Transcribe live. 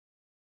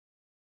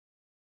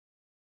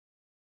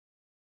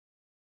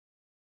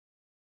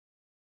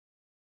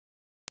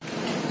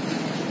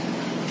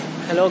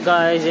Hello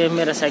guys, ये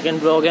मेरा second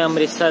blog है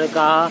अमृतसर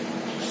का।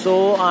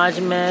 आज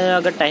मैं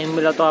अगर टाइम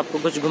मिला तो आपको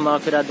कुछ घुमा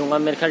फिरा दूंगा।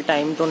 मेरे ख्याल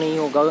टाइम तो नहीं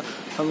होगा,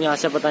 हम यहाँ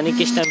से पता नहीं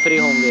किस टाइम फ्री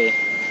होंगे।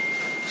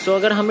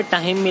 अगर हमें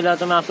टाइम मिला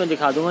तो मैं आपको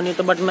दिखा दूंगा, नहीं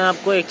तो बट मैं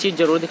आपको एक चीज़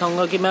ज़रूर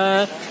दिखाऊंगा कि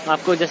मैं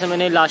आपको, जैसे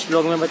मैंने लास्ट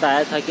ब्लॉग में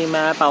बताया था कि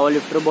मैं पावर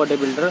लिफ्टर बॉडी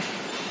बिल्डर,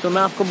 तो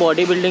मैं आपको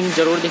बॉडी बिल्डिंग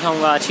ज़रूर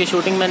दिखाऊंगा। आज की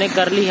शूटिंग मैंने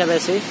कर ली है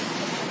वैसे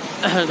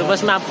तो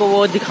बस मैं आपको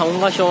वो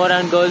दिखाऊंगा, शोर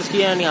एंड गर्ल्स की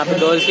एंड यहाँ पे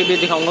गर्ल्स की भी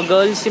दिखाऊंगा।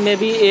 गर्ल्स में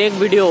भी एक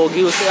वीडियो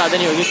होगी, उससे ज़्यादा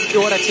नहीं होगी क्योंकि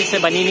और अच्छे से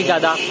बनी नहीं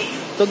ज़्यादा।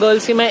 तो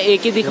गर्ल्स की मैं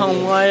एक ही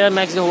दिखाऊंगा या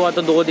मैक्स हुआ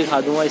तो 2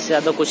 दिखा दूंगा, इससे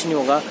ज़्यादा कुछ नहीं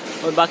होगा।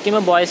 और बाकी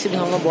मैं बॉयज़ ही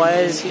दिखाऊंगा।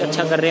 बॉयज़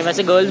अच्छा कर रहे हैं,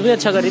 वैसे गर्ल्स भी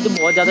अच्छा कर रही थी,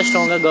 बहुत ज़्यादा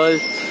स्ट्रॉन्ग है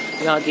गर्ल्स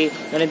यहाँ की।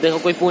 मैंने देखो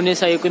कोई पुणे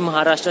से आई, कोई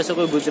महाराष्ट्र से,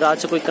 कोई गुजरात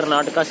से, कोई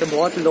कर्नाटका से,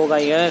 बहुत लोग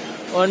आए हैं।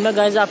 और मैं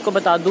गाइस आपको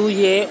बता दूँ,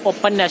 ये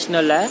ओपन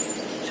नेशनल है,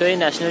 तो ये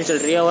नेशनल चल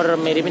रही है और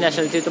मेरी भी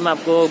नेशनल थी। तो मैं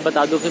आपको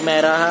बता दूं कि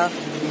मेरा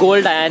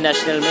गोल्ड आया है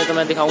नेशनल में, तो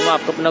मैं दिखाऊंगा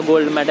आपको अपना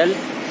गोल्ड मेडल।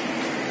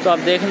 तो आप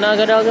देखना,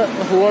 अगर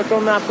हुआ तो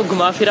मैं आपको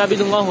घुमा फिरा भी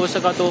दूंगा, हो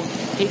सका तो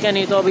ठीक है,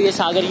 नहीं तो अभी ये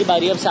सागर की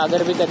बारी है, अब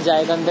सागर भी कर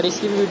जाएगा अंदर,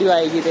 इसकी भी वीडियो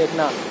आएगी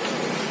देखना।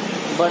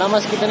 बड़ा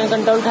मस्त कितने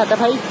क्विंटल उठाता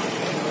भाई?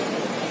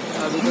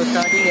 अभी तो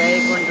स्टार्टिंग है,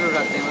 1 क्विंटल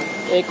उठाते हैं।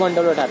 1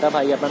 क्विंटल उठाता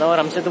भाई अपना, और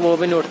हमसे तो वो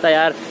भी नहीं उठता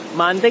यार।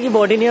 मानते कि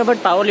बॉडी नहीं है बट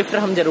पावर लिफ्टर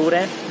हम जरूर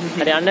हैं।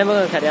 हरियाणा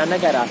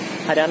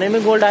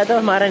में गोल्ड आया था,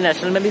 हमारा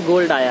नेशनल में भी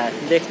गोल्ड आया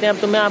है। देखते हैं अब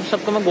तो मैं आप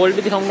सबको मैं गोल्ड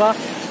भी दिखाऊंगा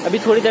अभी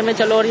थोड़ी देर में।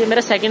 चलो, और ये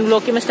मेरा सेकंड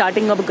ब्लॉग की मैं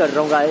स्टार्टिंग अब कर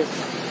रहा हूँ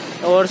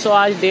गाइस। और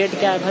आज डेट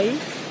क्या है भाई?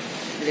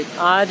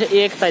 आज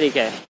 1 तारीख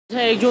है,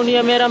 1 जून।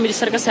 ये मेरा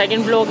अमृतसर का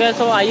सेकंड ब्लॉग है।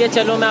 तो आइए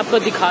चलो मैं आपको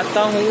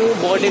दिखाता हूँ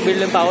बॉडी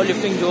बिल्डिंग, पावर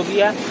लिफ्टिंग जो भी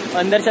है,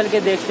 अंदर चल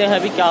के देखते हैं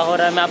अभी क्या हो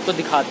रहा है, मैं आपको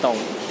दिखाता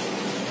हूँ।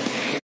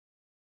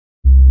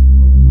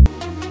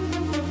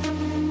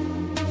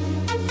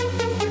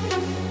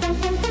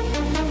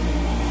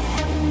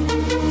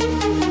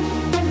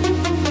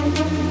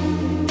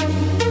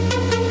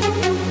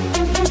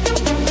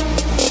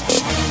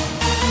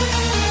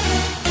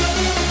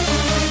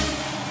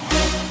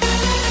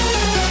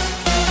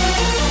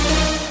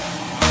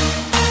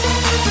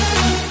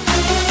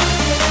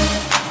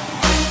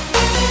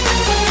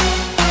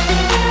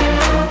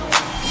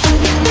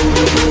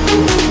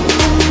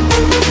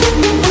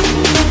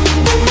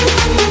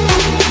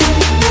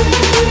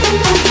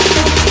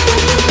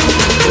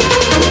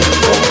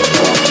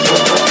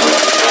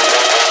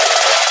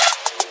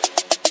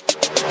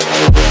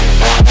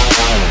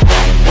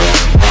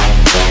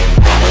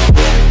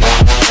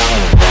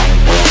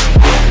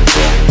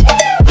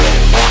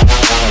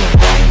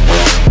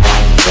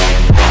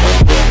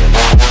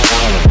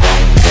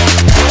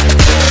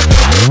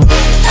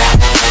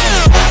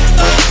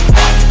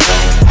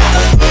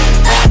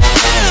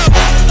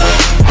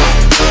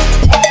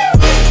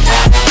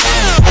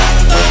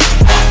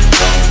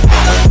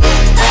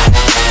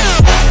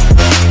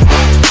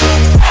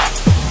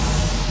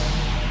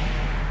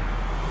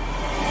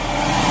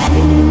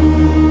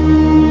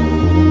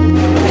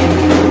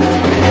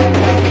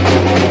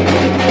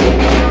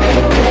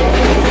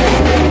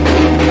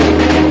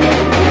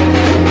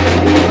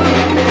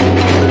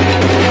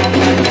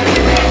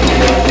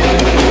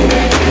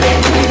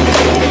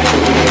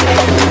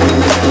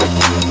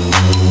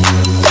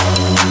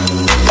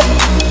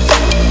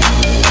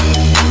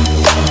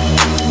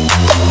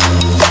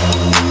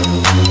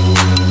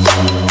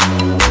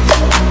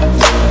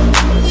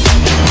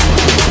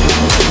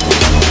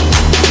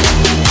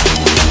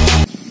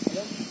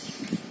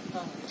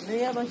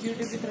 बस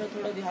यूट्यूब की तरफ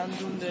थोड़ा ध्यान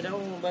दे रहा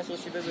हूँ, बस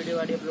उसी पे वीडियो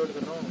वाडी अपलोड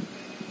कर रहा हूँ।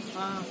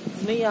 हाँ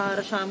नहीं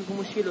यार, शाम को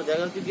मुश्किल हो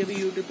जाएगा क्योंकि अभी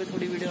यूट्यूब पे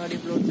थोड़ी वीडियो वाडी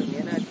अपलोड करनी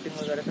है ना, एडिटिंग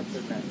वगैरह सब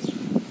करना है।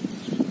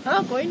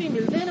 हाँ कोई नहीं,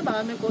 मिलते हैं ना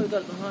बाद में, कॉल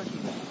कर दूँगा।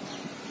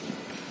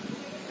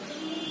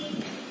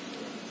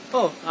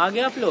 ओ आ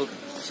गए आप लोग।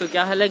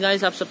 क्या हाल है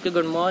गाइस, आप सबके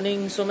गुड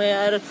मॉर्निंग। मैं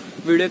यार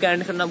वीडियो का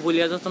एंड करना भूल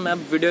गया था, तो मैं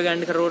अब वीडियो का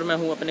एंड कर रहा हूँ और मैं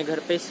हूँ अपने घर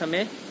पे इस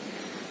समय।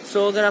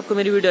 अगर आपको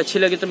मेरी वीडियो अच्छी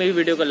लगी तो मेरी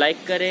वीडियो को लाइक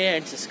करें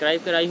एंड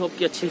सब्सक्राइब करें। आई होप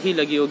कि अच्छी ही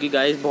लगी होगी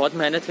गाइस, बहुत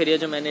मेहनत करी है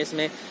जो मैंने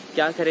इसमें,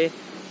 क्या करे।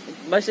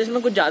 बस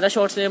इसमें कुछ ज़्यादा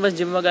शॉर्ट्स नहीं है, बस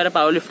जिम वगैरह,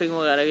 पावर लिफ्टिंग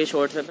वगैरह के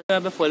शॉर्ट्स है।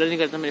 यहाँ पे फॉलो नहीं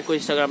करता मेरे को,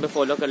 इंस्टाग्राम पे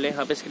फॉलो कर लें,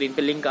 यहाँ पे स्क्रीन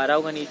पे लिंक आ रहा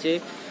होगा नीचे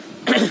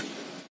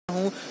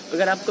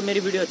अगर आपको मेरी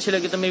वीडियो अच्छी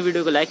लगी तो मेरी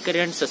वीडियो को लाइक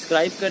करें एंड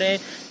सब्सक्राइब करें।